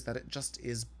this book is that it just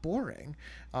is boring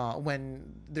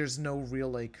when there's no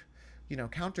real like, you know,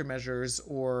 countermeasures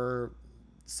or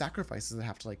sacrifices that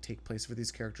have to like take place for these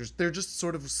characters. They're just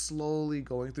sort of slowly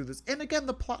going through this, and again,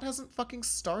 the plot hasn't fucking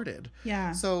started.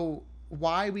 Yeah. So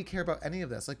why we care about any of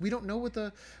this? Like, we don't know what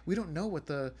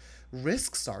the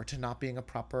risks are to not being a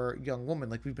proper young woman.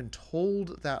 Like, we've been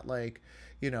told that, like,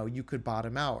 you know, you could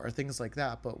bottom out or things like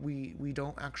that, but we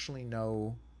don't actually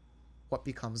know what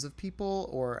becomes of people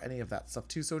or any of that stuff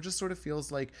too. So it just sort of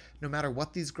feels like no matter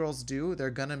what these girls do, they're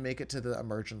gonna make it to the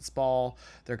emergence ball.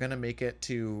 They're gonna make it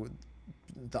to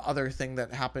the other thing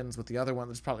that happens with the other one.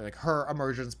 There's probably like her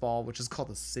emergence ball, which is called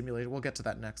the simulator. We'll get to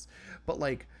that next. But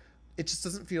like, it just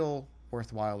doesn't feel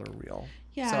worthwhile or real.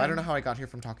 Yeah. So I don't know how I got here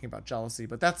from talking about jealousy,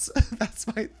 but that's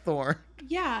my thorn.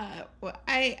 Yeah, well,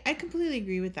 I completely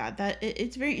agree with that.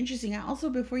 It's very interesting. And also,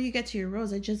 before you get to your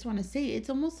rose, I just want to say it's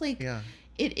almost like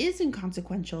it is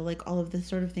inconsequential, like all of the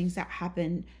sort of things that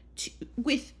happen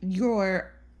with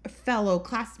your fellow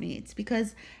classmates,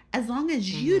 because as long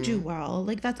as you do well,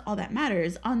 like that's all that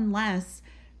matters, unless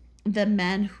the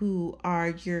men who are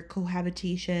your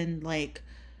cohabitation, like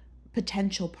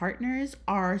potential partners,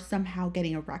 are somehow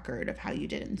getting a record of how you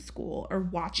did in school or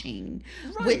watching,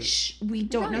 which we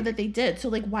don't know that they did. So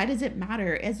like, why does it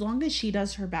matter? As long as she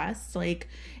does her best, like,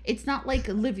 it's not like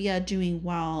Olivia doing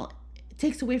well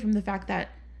takes away from the fact that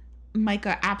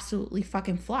Micah absolutely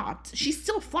fucking flopped. She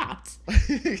still flopped.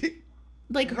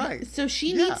 Like, so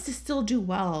she needs to still do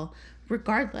well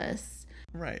regardless.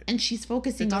 Right. And she's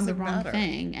focusing on the wrong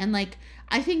thing. And like,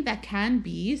 I think that can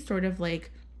be sort of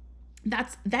like,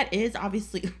 that is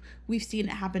obviously, we've seen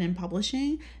it happen in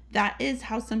publishing. That is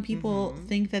how some people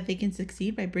think that they can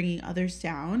succeed, by bringing others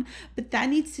down. But that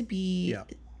needs to be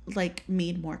like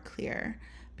made more clear,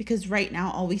 because right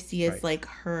now all we see is like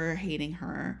her hating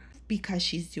her because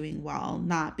she's doing well,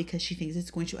 not because she thinks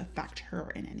it's going to affect her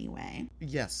in any way.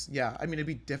 Yes, yeah. I mean, it'd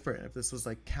be different if this was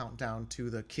like countdown to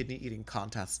the kidney eating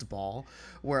contest ball,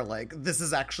 where like this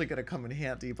is actually going to come in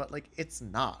handy, but like it's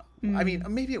not. I mean,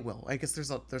 maybe it will. I guess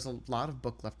there's a lot of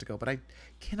book left to go, but I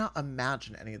cannot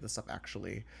imagine any of this stuff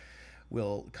actually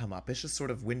will come up. It's just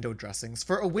sort of window dressings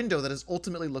for a window that is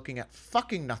ultimately looking at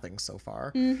fucking nothing so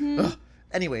far.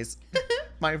 Anyways,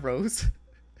 my rose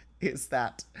is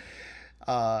that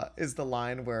is the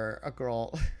line where a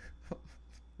girl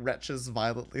retches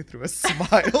violently through a smile.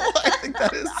 I think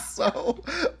that is so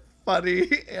funny,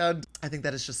 and I think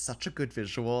that is just such a good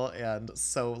visual and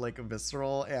so like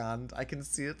visceral, and I can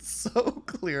see it so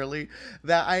clearly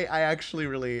that I actually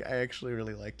really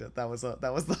liked it. That was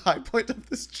the high point of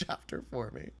this chapter for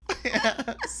me.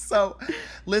 So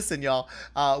listen, y'all,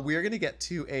 we're gonna get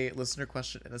to a listener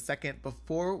question in a second.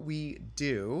 Before we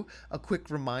do, a quick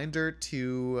reminder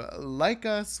to like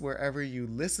us wherever you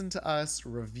listen to us,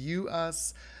 review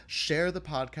us, share the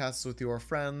podcast with your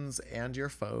friends and your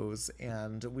foes,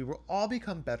 and we will all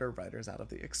become better writers out of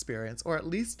the experience, or at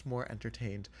least more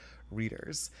entertained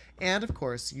readers. And of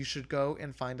course, you should go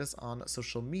and find us on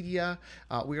social media.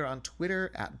 We are on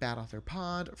Twitter at Bad Author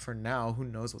Pod. For now, who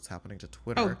knows what's happening to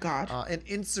Twitter? Oh God. And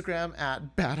Instagram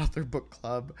at Bad Author Book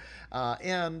Club.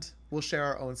 And we'll share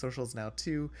our own socials now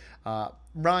too.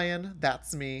 Ryan,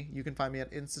 that's me. You can find me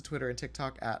at Insta, Twitter, and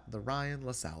TikTok at the Ryan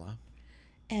LaSala.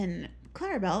 And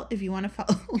Clarabelle, if you want to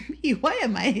follow me, why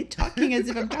am I talking as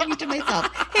if I'm talking to myself?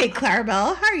 Hey,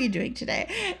 Clarabelle, how are you doing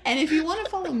today? And if you want to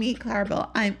follow me, Clarabelle,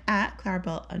 I'm at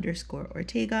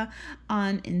Clarabelle_Ortega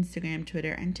on Instagram,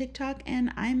 Twitter, and TikTok.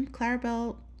 And I'm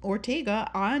Clarabelle Ortega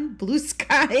on Blue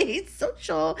Sky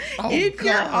Social. If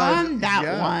you're on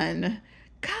that one.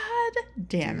 God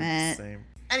damn it. Same.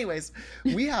 Anyways,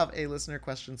 we have a listener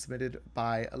question submitted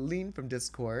by Aline from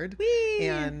Discord. Whee!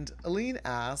 And Aline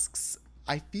asks,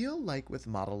 I feel like with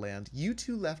Model Land, you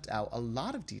two left out a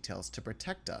lot of details to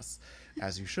protect us,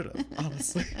 as you should have,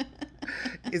 honestly.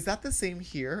 Is that the same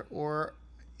here, or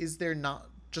is there not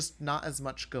as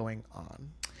much going on?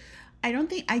 I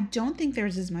don't think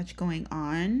there's as much going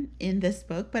on in this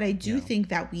book, but I do think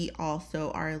that we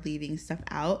also are leaving stuff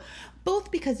out,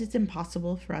 both because it's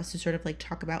impossible for us to sort of like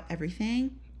talk about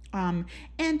everything, and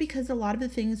because a lot of the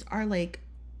things are like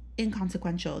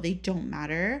inconsequential. They don't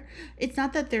matter. It's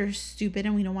not that they're stupid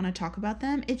and we don't want to talk about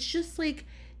them. It's just like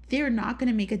they're not going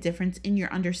to make a difference in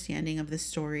your understanding of the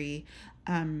story.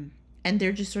 And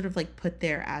they're just sort of like put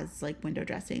there as like window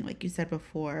dressing, like you said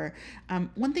before.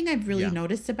 One thing I've really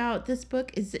noticed about this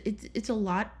book is it's a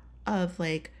lot of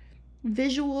like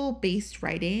visual based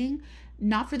writing,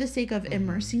 not for the sake of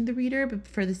immersing the reader, but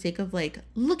for the sake of like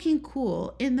looking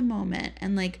cool in the moment.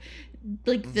 And like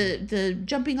the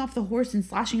jumping off the horse and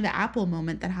slashing the apple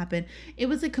moment that happened, it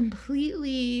was like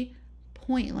completely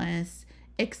pointless,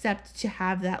 except to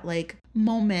have that like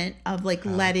moment of like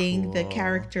letting the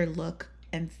character look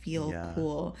and feel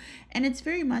cool. And it's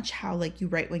very much how like you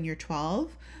write when you're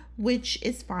 12, which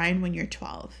is fine when you're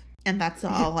 12. And that's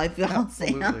all I'll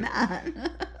say on that.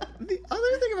 The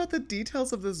other thing about the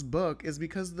details of this book is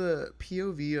because the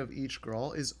POV of each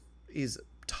girl is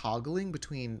toggling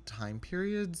between time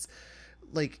periods,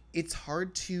 like it's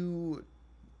hard to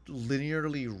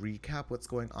linearly recap what's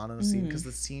going on in a scene because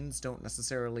the scenes don't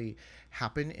necessarily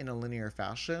happen in a linear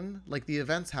fashion. Like the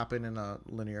events happen in a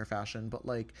linear fashion, but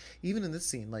like even in this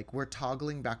scene, like we're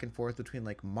toggling back and forth between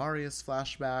like Maria's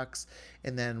flashbacks,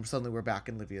 and then suddenly we're back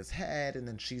in Livia's head, and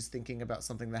then she's thinking about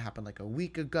something that happened like a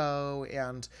week ago,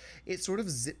 and it sort of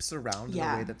zips around in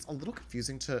a way that's a little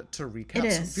confusing to recap.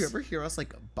 So if you ever hear us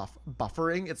like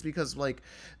buffering, it's because like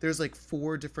there's like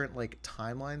 4 different like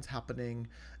timelines happening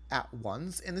at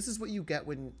once, and this is what you get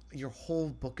when your whole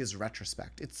book is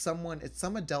retrospect. It's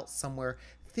some adult somewhere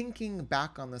thinking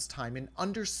back on this time and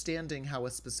understanding how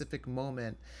a specific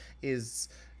moment is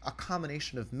a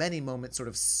combination of many moments sort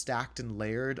of stacked and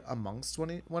layered amongst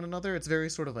one another. It's very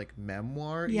sort of like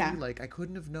memoir-y. Like I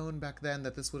couldn't have known back then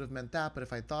that this would have meant that, but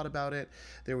if I thought about it,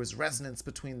 there was resonance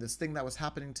between this thing that was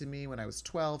happening to me when I was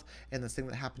 12 and this thing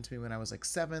that happened to me when I was like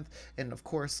 7th, and of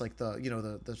course like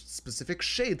the specific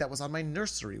shade that was on my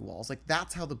nursery walls. Like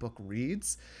that's how the book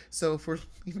reads. So if we're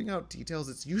leaving out details,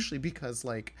 it's usually because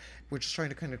like we're just trying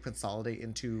to kind of consolidate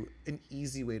into an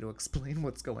easy way to explain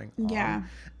what's going on.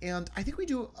 And I think we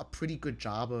do a pretty good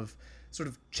job of sort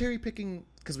of cherry picking,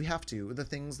 because we have to, the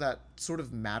things that sort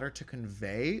of matter to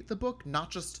convey the book,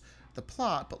 not just the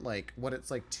plot, but like what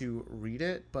it's like to read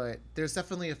it. But there's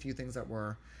definitely a few things that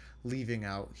we're leaving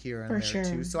out here and there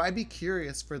too. So I'd be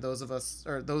curious for those of us,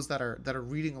 or those that are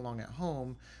reading along at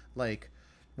home, like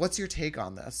what's your take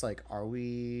on this? Like, are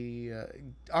we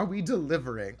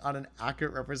delivering on an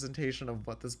accurate representation of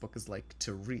what this book is like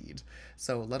to read?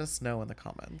 So let us know in the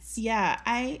comments. Yeah,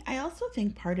 I also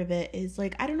think part of it is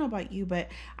like, I don't know about you, but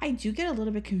I do get a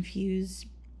little bit confused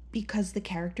because the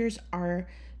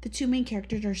 2 main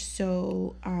characters are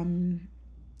so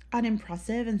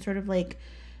unimpressive and sort of like,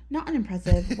 not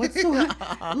unimpressive. What's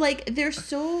the like they're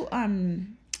so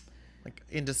like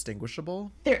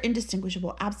indistinguishable. They're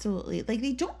indistinguishable, absolutely. Like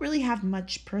they don't really have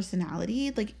much personality,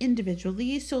 like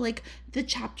individually. So like the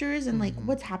chapters and like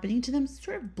what's happening to them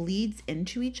sort of bleeds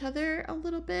into each other a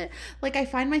little bit. Like I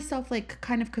find myself like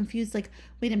kind of confused, like,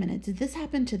 wait a minute, did this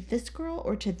happen to this girl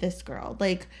or to this girl?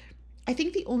 Like I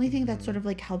think the only thing that sort of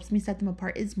like helps me set them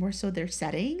apart is more so their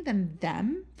setting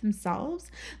than themselves.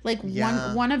 Like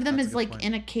one of them is like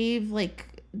in a cave, like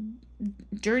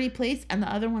dirty place, and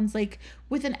the other one's like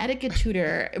with an etiquette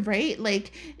tutor, right?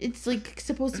 Like it's like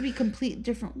supposed to be complete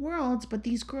different worlds, but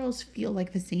these girls feel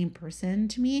like the same person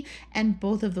to me, and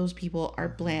both of those people are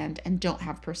bland and don't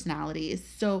have personalities.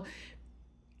 So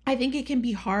I think it can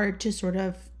be hard to sort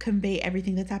of convey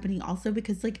everything that's happening also,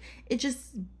 because like it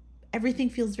just,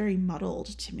 everything feels very muddled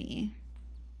to me.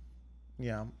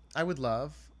 Yeah, I would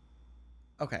love,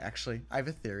 okay, actually I have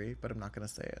a theory, but I'm not gonna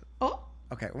say it.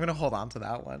 Okay, we're going to hold on to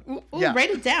that one. Ooh, write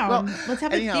it down. Well, let's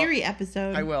have a theory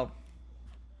episode. I will.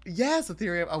 Yes, a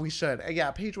theory. Oh, we should. Yeah,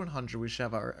 page 100, we should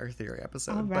have our theory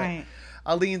episode. All right.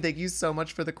 But Aline, thank you so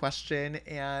much for the question.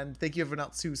 And thank you everyone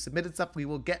else who submitted stuff. We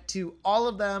will get to all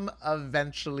of them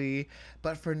eventually.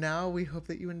 But for now, we hope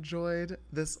that you enjoyed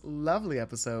this lovely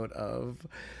episode of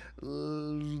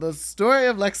The Story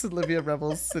of Lex and Livia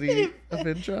Rebels City of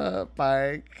Indra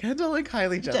by Kendall and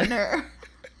Kylie Jenner.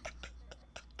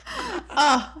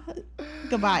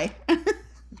 Goodbye.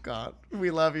 God, we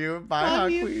love you. Bye, Love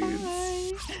Hot you, Queens. bye.